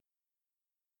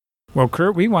Well,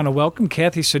 Kurt, we want to welcome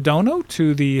Kathy Sedono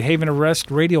to the Haven Arrest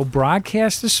radio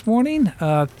broadcast this morning.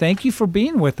 Thank you for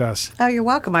being with us. Oh, you're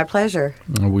welcome. My pleasure.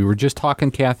 We were just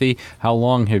talking, Kathy. How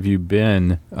long have you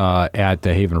been at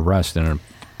the Haven Arrest in an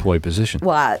employee position?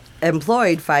 Well,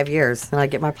 employed 5 years, and I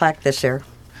get my plaque this year.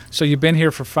 So you've been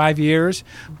here for 5 years.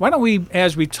 Why don't we,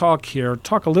 as we talk here,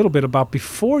 talk a little bit about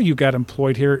before you got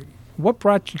employed here, what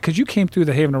brought you, because you came through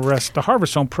the Haven Arrest, the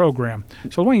Harvest Home program.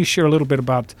 So why don't you share a little bit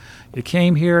about, you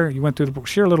came here, you went through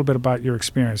share a little bit about your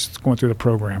experience going through the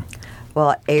program.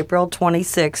 Well, April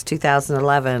 26,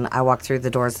 2011, I walked through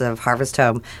the doors of Harvest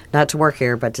Home, not to work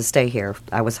here, but to stay here.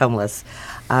 I was homeless.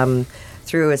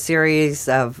 Through a series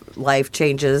of life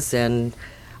changes and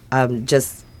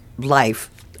just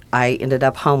life, I ended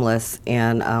up homeless,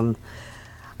 and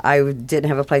I didn't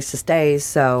have a place to stay,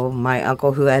 so my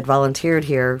uncle, who had volunteered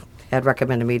here, had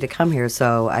recommended me to come here,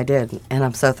 so I did, and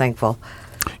I'm so thankful.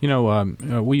 You know,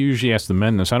 we usually ask the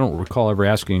men this. I don't recall ever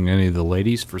asking any of the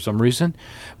ladies for some reason,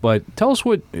 but tell us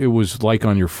what it was like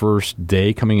on your first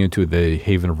day coming into the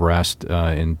Haven Arrest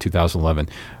in 2011.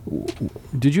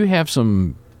 Did you have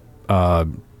some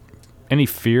any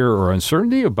fear or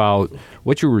uncertainty about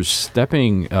what you were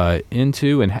stepping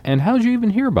into, and how did you even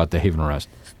hear about the Haven Arrest?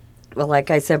 Well, like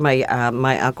I said, my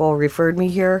uncle referred me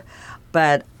here,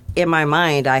 but in my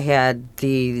mind, I had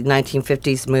the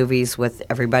 1950s movies with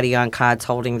everybody on cots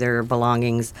holding their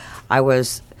belongings. I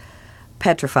was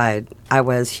petrified. I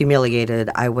was humiliated.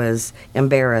 I was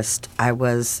embarrassed. I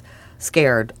was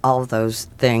scared, all of those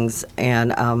things.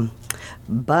 And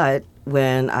but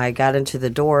when I got into the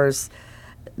doors,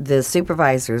 the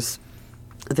supervisors,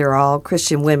 they're all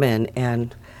Christian women,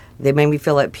 and they made me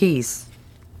feel at peace.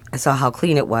 I saw how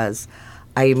clean it was.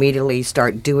 I immediately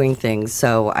start doing things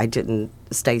so I didn't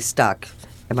stay stuck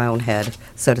in my own head,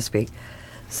 so to speak.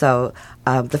 So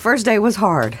the first day was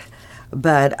hard,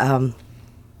 but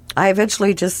I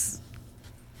eventually just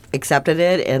accepted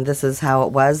it, and this is how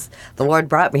it was. The Lord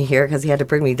brought me here because he had to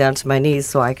bring me down to my knees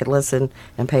so I could listen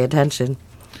and pay attention.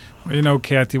 Well, you know,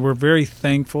 Kathy, we're very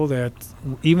thankful that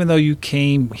even though you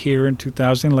came here in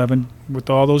 2011 with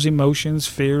all those emotions,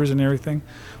 fears, and everything,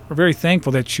 we're very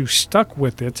thankful that you stuck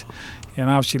with it and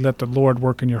obviously let the Lord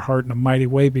work in your heart in a mighty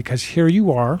way, because here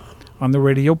you are on the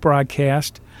radio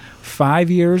broadcast, 5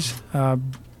 years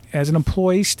as an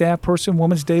employee, staff person,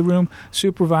 women's day room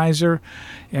supervisor,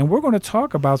 and we're going to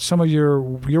talk about some of your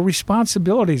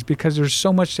responsibilities, because there's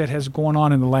so much that has gone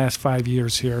on in the last 5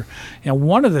 years here. And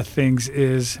one of the things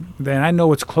is that I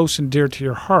know it's close and dear to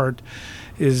your heart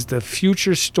is the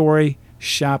Future Story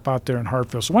shop out there in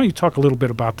Hartville. So why don't you talk a little bit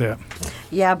about that?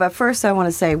 Yeah, but first I want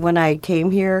to say when I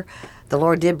came here, the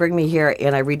Lord did bring me here,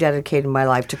 and I rededicated my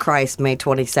life to Christ May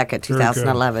 22nd,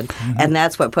 2011. Mm-hmm. And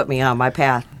that's what put me on my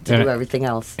path to do everything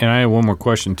else. And I have one more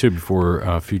question, too,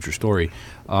 before Future Story,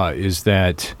 is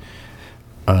that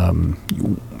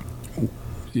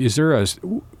is there a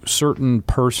certain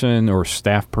person or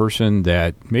staff person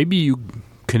that maybe you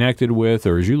connected with,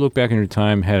 or as you look back in your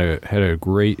time, had a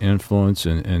great influence,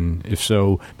 and if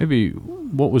so, maybe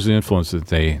what was the influence that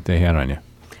they had on you?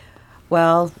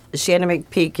 Well, Shannon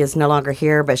McPeak is no longer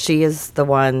here, but she is the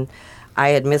one.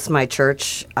 I had missed my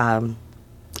church. I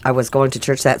was going to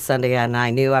church that Sunday, and I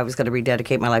knew I was going to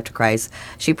rededicate my life to Christ.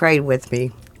 She prayed with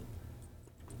me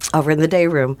over in the day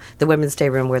room, the women's day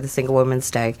room where the single women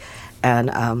stay, and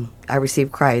I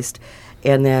received Christ.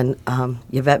 And then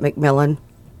Yvette McMillan,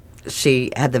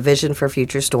 she had the vision for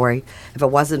Future Story. If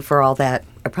it wasn't for all that,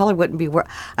 I probably wouldn't be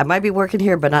I might be working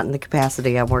here, but not in the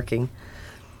capacity I'm working.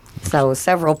 So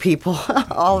several people,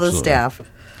 all the staff.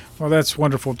 Well, that's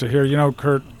wonderful to hear. You know,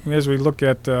 Kurt, as we look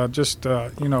at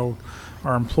you know,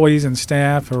 our employees and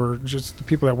staff, or just the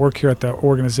people that work here at the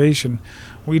organization,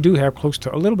 we do have close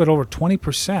to a little bit over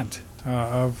 20%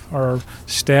 of our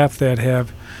staff that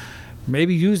have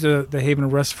maybe used the Haven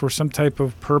Arrest for some type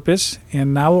of purpose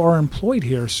and now are employed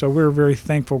here. So we're very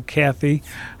thankful, Kathy,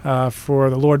 for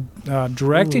the Lord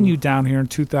directing you down here in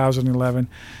 2011.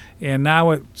 And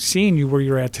now seeing you where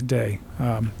you're at today.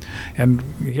 And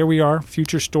here we are,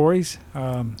 Future Stories.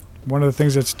 One of the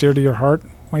things that's dear to your heart.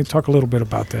 Why don't you talk a little bit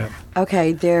about that?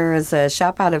 Okay, there is a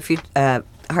shop out of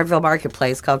Hartville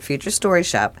Marketplace called Future Story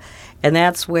Shop. And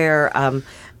that's where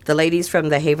the ladies from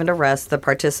the Haven Arrest, the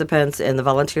participants and the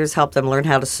volunteers, help them learn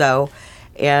how to sew.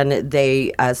 And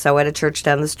they sew at a church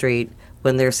down the street.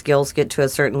 When their skills get to a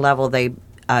certain level, they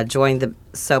join the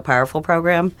Sew Powerful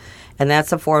program. And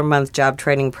that's a 4-month job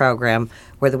training program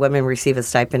where the women receive a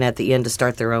stipend at the end to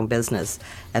start their own business.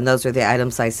 And those are the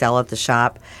items I sell at the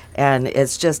shop. And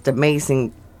it's just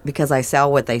amazing because I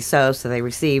sell what they sew, so they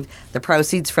receive the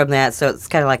proceeds from that. So it's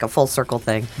kind of like a full circle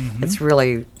thing. Mm-hmm. It's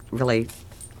really, really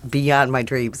beyond my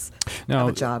dreams. Now, of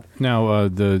a job. Now,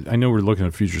 I know we're looking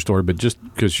at Future Story, but just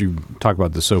because you talk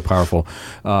about this So Powerful,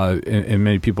 and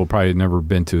many people probably have never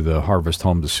been to the Harvest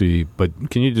Home to see, but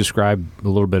can you describe a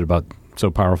little bit about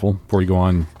So Powerful before you go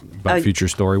on about Future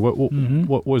Story?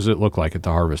 What does it look like at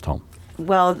the Harvest Home?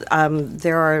 Well,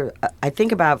 there are, I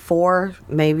think, about four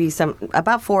volunteers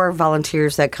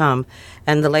that come,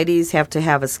 and the ladies have to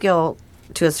have a skill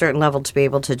to a certain level to be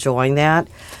able to join that.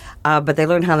 But they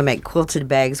learn how to make quilted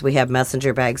bags. We have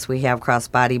messenger bags. We have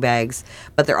crossbody bags.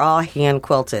 But they're all hand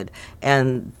quilted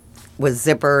and with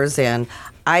zippers. And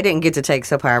I didn't get to take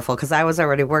So Powerful because I was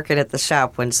already working at the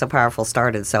shop when So Powerful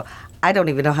started. So I don't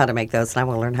even know how to make those, and I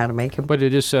want to learn how to make them. But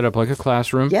it is set up like a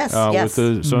classroom. Yes, With yes.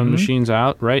 the sewing machines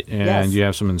out, right? And Yes. you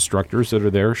have some instructors that are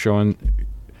there showing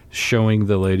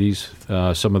the ladies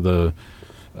some of the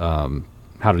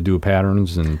how to do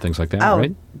patterns and things like that,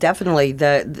 right? Definitely.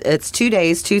 It's 2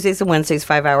 days, Tuesdays and Wednesdays,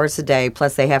 5 hours a day.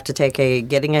 Plus, they have to take a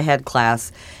Getting Ahead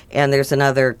class, and there's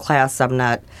another class.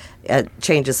 It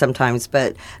changes sometimes,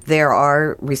 but there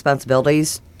are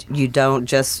responsibilities. You don't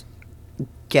just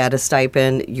get a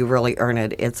stipend; you really earn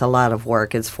it. It's a lot of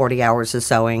work. It's 40 hours of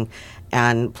sewing,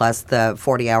 and plus the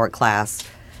 40-hour class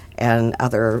and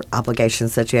other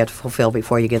obligations that you have to fulfill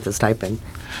before you get the stipend.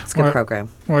 It's a good program.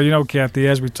 Well, Kathy,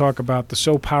 as we talk about the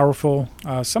So Powerful,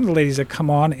 some of the ladies that come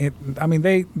on,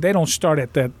 they don't start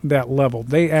at that level.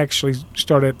 They actually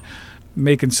start at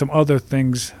making some other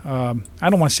things. I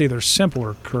don't want to say they're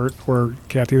simpler, Kurt or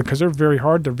Kathy, because they're very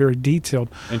hard. They're very detailed.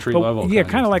 Entry level. Yeah,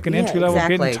 kind of like an Yeah, entry level,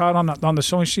 exactly. getting taught on the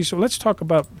sewing machine. So let's talk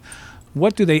about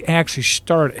what do they actually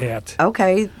start at?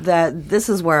 Okay, this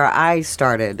is where I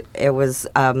started. It was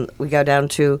we go down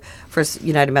to First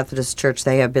United Methodist Church.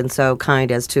 They have been so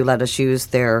kind as to let us use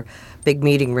their big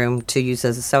meeting room to use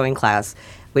as a sewing class.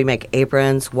 We make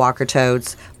aprons, walker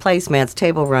totes, placemats,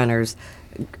 table runners,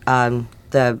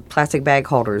 the plastic bag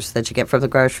holders that you get from the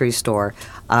grocery store,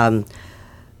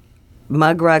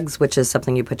 mug rugs, which is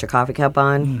something you put your coffee cup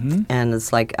on, and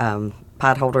it's like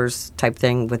pot holders type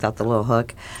thing without the little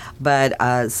hook, but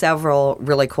several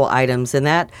really cool items. And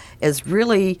that is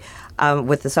really,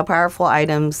 with the So Powerful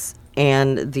items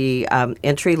and the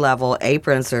entry-level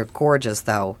aprons are gorgeous,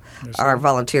 though. Yes, Our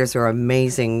volunteers are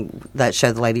amazing that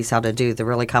show the ladies how to do the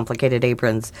really complicated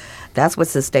aprons. That's what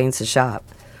sustains the shop.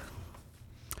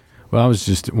 Well, I was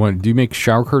just wondering, do you make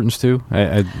shower curtains too?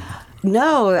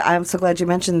 No, I'm so glad you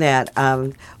mentioned that.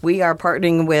 We are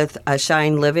partnering with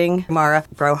Shine Living, Mara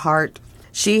Brohart.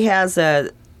 She has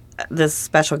this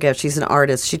special gift. She's an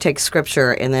artist. She takes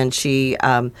scripture and then she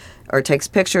takes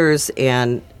pictures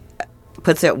and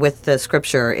puts it with the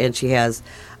scripture. And she has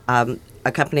a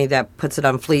company that puts it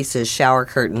on fleeces, shower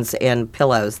curtains, and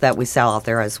pillows that we sell out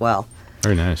there as well.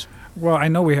 Very nice. Well, I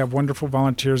know we have wonderful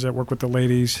volunteers that work with the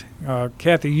ladies.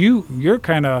 Kathy, you're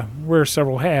kind of wear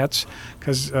several hats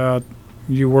because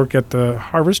you work at the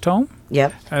Harvest Home.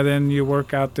 Yep. And then you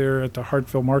work out there at the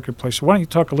Hartville Marketplace. So why don't you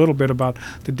talk a little bit about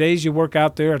the days you work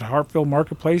out there at Hartville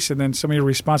Marketplace and then some of your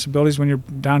responsibilities when you're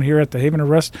down here at the Haven of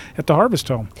Rest at the Harvest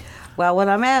Home? Well, when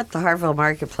I'm at the Hartville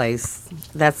Marketplace,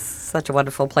 that's such a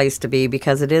wonderful place to be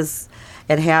because it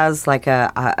has like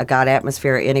a God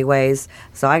atmosphere anyways.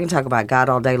 So I can talk about God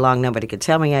all day long. Nobody can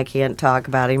tell me I can't talk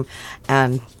about him.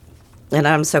 And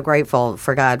I'm so grateful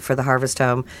for God, for the Harvest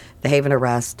Home, the Haven of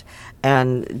Rest,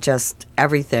 and just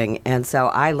everything. And so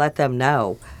I let them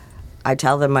know. I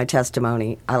tell them my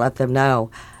testimony. I let them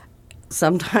know.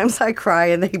 Sometimes I cry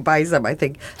and they buy some. They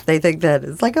think that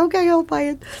it's like, okay, I'll buy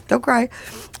it. Don't cry.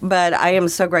 But I am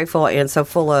so grateful and so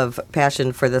full of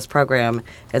passion for this program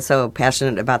and so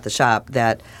passionate about the shop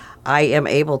that I am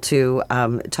able to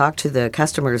talk to the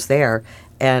customers there.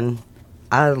 And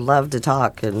I love to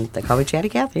talk, and they call me Chatty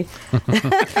Cathy.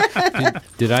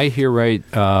 Did I hear right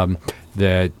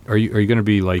that are you going to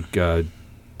be like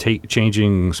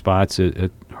changing spots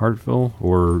at Hartville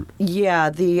or? Yeah,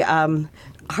 the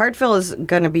Hartville is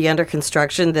going to be under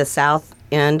construction. The south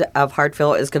end of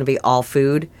Hartville is going to be all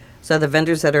food. So the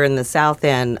vendors that are in the south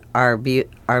end are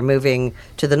moving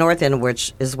to the north end,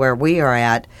 which is where we are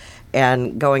at,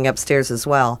 and going upstairs as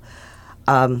well.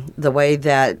 The way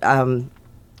that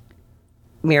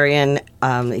Marion,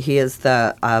 he is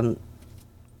the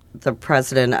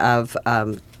president of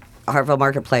Hartville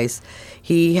Marketplace.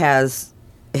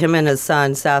 Him and his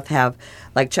son Seth have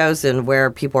chosen where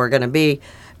people are going to be.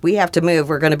 We have to move.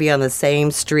 We're going to be on the same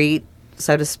street,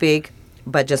 so to speak,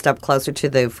 but just up closer to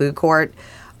the food court.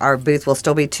 Our booth will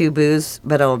still be 2 booths,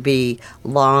 but it'll be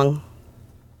long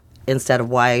instead of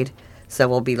wide. So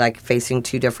we'll be facing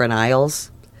 2 different aisles.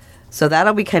 So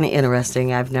that'll be kind of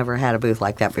interesting. I've never had a booth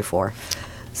like that before.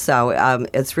 So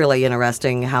it's really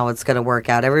interesting how it's going to work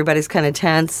out. Everybody's kind of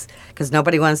tense because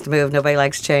nobody wants to move. Nobody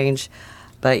likes change.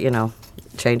 But,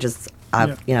 change is,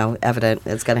 evident.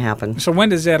 It's going to happen. So when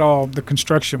does the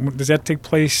construction, does that take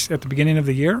place at the beginning of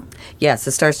the year? Yes,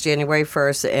 it starts January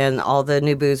 1st, and all the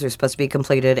new booths are supposed to be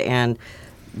completed and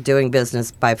doing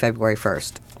business by February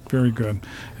 1st. Very good.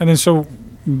 And then so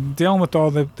dealing with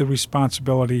all the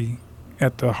responsibility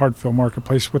at the Hartville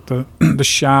Marketplace with the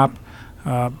shop,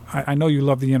 I know you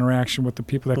love the interaction with the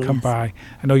people that come by.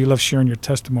 I know you love sharing your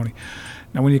testimony.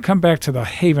 Now, when you come back to the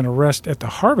Haven of Rest at the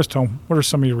Harvest Home, what are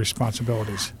some of your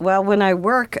responsibilities? Well, when I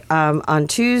work on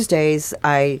Tuesdays,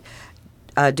 I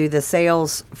do the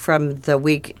sales from the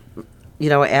week,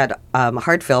 at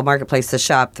Hartville Marketplace, the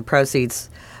shop, the proceeds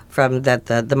from that,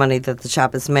 the money that the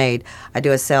shop has made. I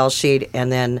do a sales sheet,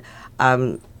 and then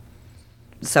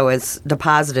so it's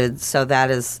deposited. So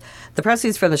that is the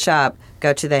proceeds from the shop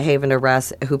go to the Haven of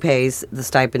Rest, who pays the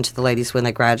stipend to the ladies when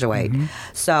they graduate. Mm-hmm.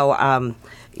 So,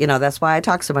 that's why I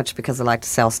talk so much, because I like to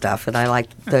sell stuff, and I like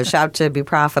the shop to be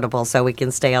profitable so we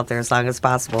can stay out there as long as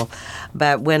possible.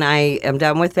 But when I am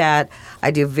done with that,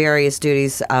 I do various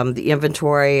duties. The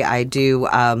inventory, I do,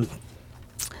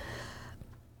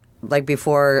 like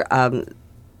before,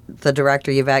 the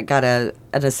director, Yvette, got an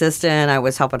assistant. I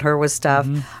was helping her with stuff.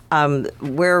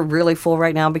 Mm-hmm. We're really full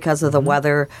right now because of the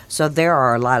weather, so there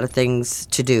are a lot of things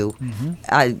to do.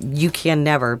 Mm-hmm. You can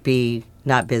never be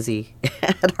not busy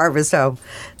at Harvest Home.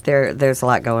 There's a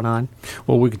lot going on.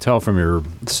 Well, we can tell from your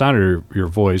sound of your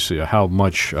voice how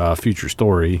much Future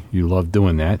Story you love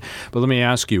doing that. But let me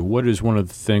ask you, what is one of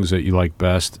the things that you like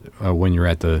best when you're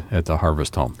at the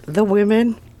Harvest Home? The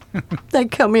women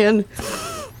that come in.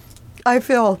 I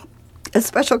feel a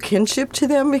special kinship to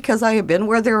them because I have been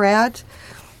where they're at,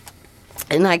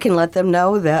 and I can let them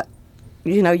know that,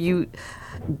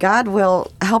 God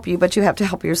will help you, but you have to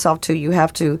help yourself too. You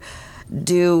have to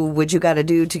do what you got to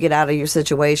do to get out of your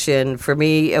situation. For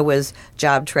me, it was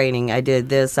job training. I did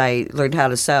this. I learned how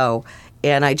to sew,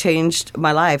 and I changed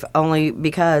my life only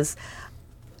because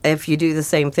if you do the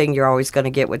same thing, you're always going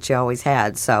to get what you always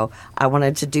had. So I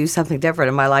wanted to do something different,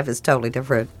 and my life is totally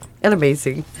different and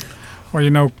amazing.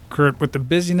 Well, Kurt, with the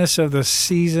busyness of the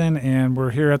season, and we're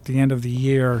here at the end of the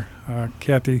year,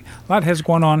 Kathy, a lot has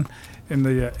gone on in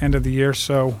the end of the year.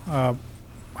 So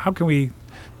how can we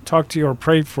talk to you or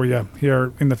pray for you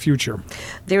here in the future?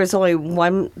 There is only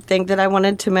one thing that I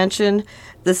wanted to mention.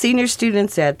 The senior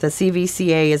students at the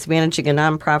CVCA is managing a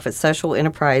nonprofit social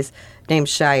enterprise named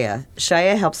Shaya.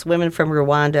 Shaya helps women from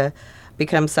Rwanda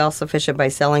become self-sufficient by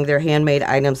selling their handmade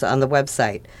items on the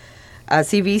website.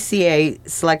 CVCA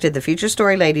selected the Future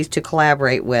Story ladies to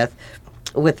collaborate with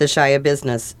the Shaya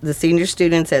business. The senior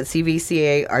students at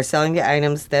CVCA are selling the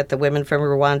items that the women from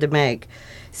Rwanda make.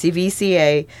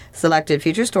 CVCA selected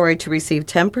Future Story to receive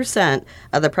 10%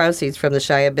 of the proceeds from the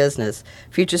Shaya business.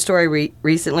 Future Story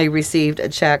recently received a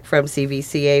check from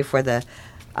CVCA from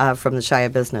the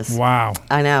Shaya business. Wow.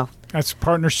 I know. That's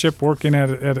partnership working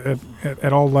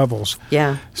at all levels.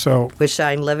 Yeah. So with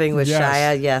Shine Living, with yes.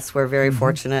 Shaya, yes, we're very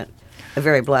fortunate.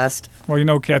 Very blessed.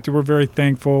 Well, Kathy, we're very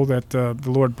thankful that the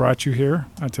Lord brought you here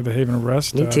to the Haven of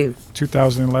Rest. Me too.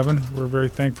 2011. We're very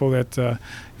thankful that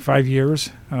 5 years,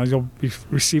 you'll be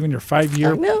receiving your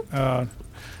 5-year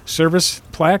service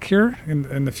plaque here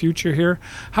in the future here.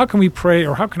 How can we pray,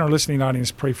 or how can our listening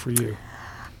audience pray for you?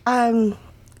 I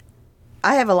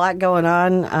have a lot going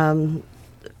on.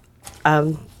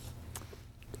 I'm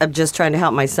just trying to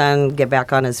help my son get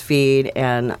back on his feet,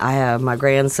 and I have my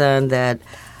grandson that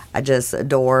I just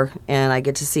adore, and I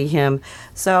get to see him.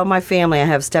 So my family, I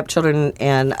have stepchildren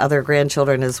and other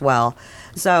grandchildren as well.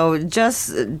 So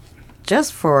just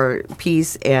for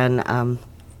peace and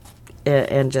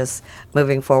just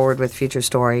moving forward with Future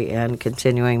Story and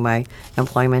continuing my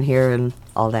employment here and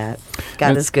all that.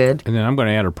 God is good. And then I'm going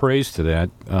to add a praise to that.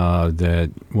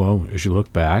 As you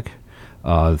look back,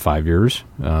 5 years,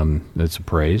 that's a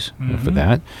praise for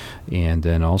that, and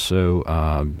then also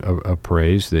a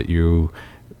praise that you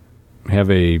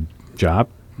have a job,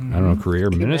 I don't know,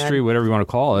 career, ministry, whatever you want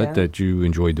to call it, that you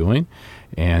enjoy doing.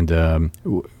 And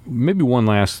maybe one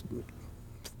last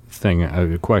thing,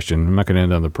 a question. I'm not going to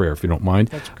end on the prayer, if you don't mind.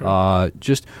 That's good. I'm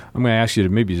going to ask you to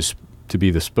maybe just to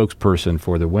be the spokesperson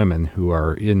for the women who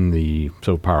are in the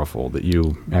So Powerful, that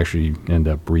you actually end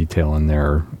up retailing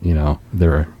their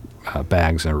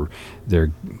bags or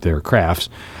their crafts.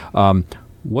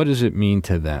 What does it mean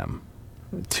to them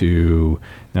to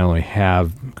not only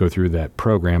go through that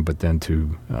program, but then to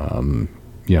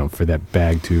for that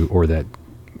bag or that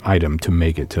item to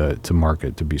make it to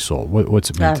market, to be sold? What's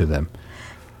it mean to them?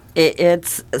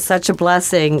 It's such a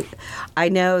blessing. I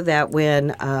know that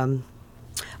when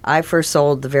I first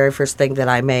sold the very first thing that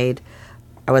I made,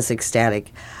 I was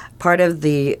ecstatic. Part of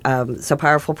the So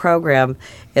Powerful program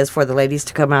is for the ladies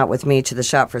to come out with me to the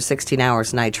shop for 16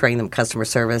 hours, and I train them customer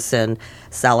service and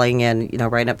selling and,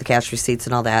 writing up the cash receipts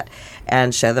and all that,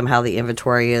 and show them how the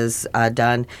inventory is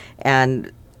done.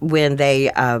 And when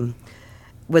they're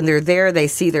there, they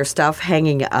see their stuff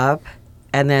hanging up,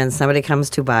 and then somebody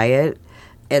comes to buy it.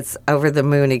 It's over the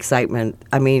moon excitement.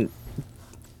 I mean,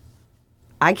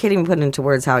 I can't even put into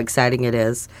words how exciting it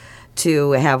is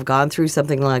to have gone through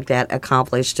something like that,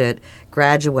 accomplished it,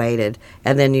 graduated,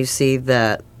 and then you see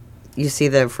the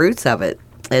fruits of it.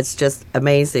 It's just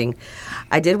amazing.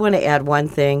 I did want to add one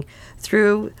thing.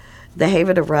 Through the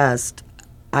Haven of Rest,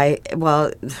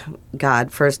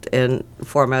 God, first and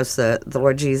foremost, the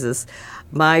Lord Jesus,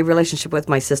 my relationship with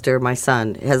my sister, my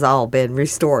son, has all been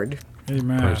restored.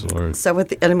 Amen. Praise the Lord. So what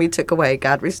the enemy took away,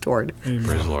 God restored. Amen.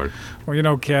 Praise the Lord.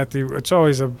 Well, Kathy, it's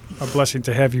always a blessing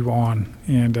to have you on,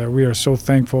 and we are so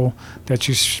thankful that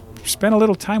you spend a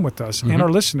little time with us and our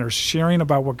listeners, sharing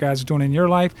about what God's doing in your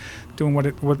life, doing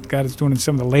what God is doing in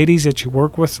some of the ladies that you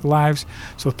work with lives.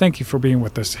 So thank you for being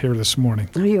with us here this morning.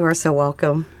 You are so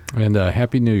welcome. And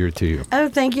Happy New Year to you. Oh,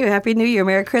 thank you. Happy New Year.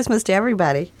 Merry Christmas to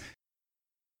everybody.